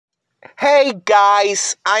Hey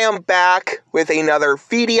guys, I am back with another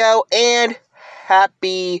video and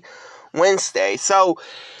happy Wednesday. So,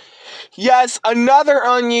 yes, another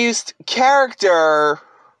unused character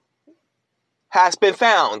has been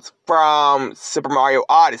found from Super Mario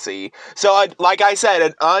Odyssey. So, like I said,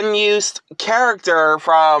 an unused character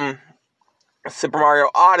from Super Mario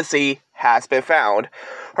Odyssey has been found.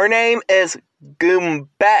 Her name is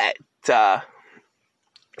Goombetta.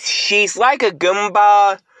 She's like a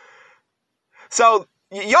Goomba. So,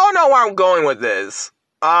 y'all know where I'm going with this.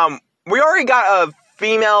 We already got a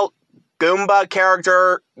female Goomba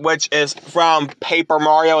character, which is from Paper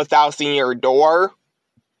Mario 1000-Year Door.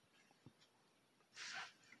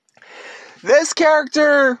 This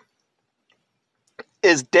character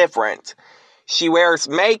is different. She wears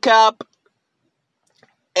makeup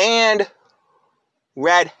and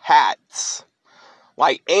red hats.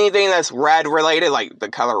 Like anything that's red related, like the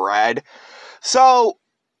color red. So,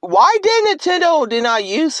 why did Nintendo did not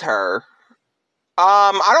use her?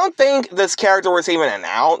 I don't think this character was even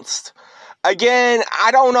announced. Again, I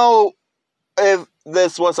don't know if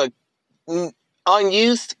this was a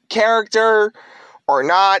unused character or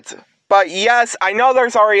not. But yes, I know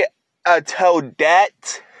there's already a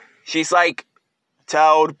Toadette. She's like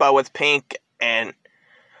Toad, but with pink and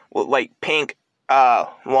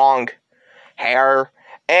long hair.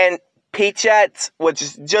 And Peachette, which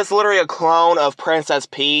is just literally a clone of Princess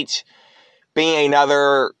Peach, being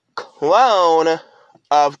another clone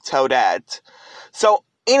of Toadette. So,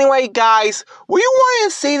 anyway, guys, we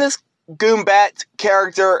want to see this Goombette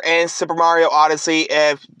character in Super Mario Odyssey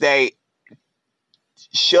if they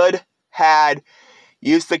should had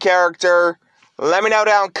used the character. Let me know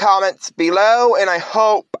down in comments below, and I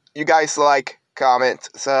hope you guys like, comment,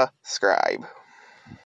 subscribe.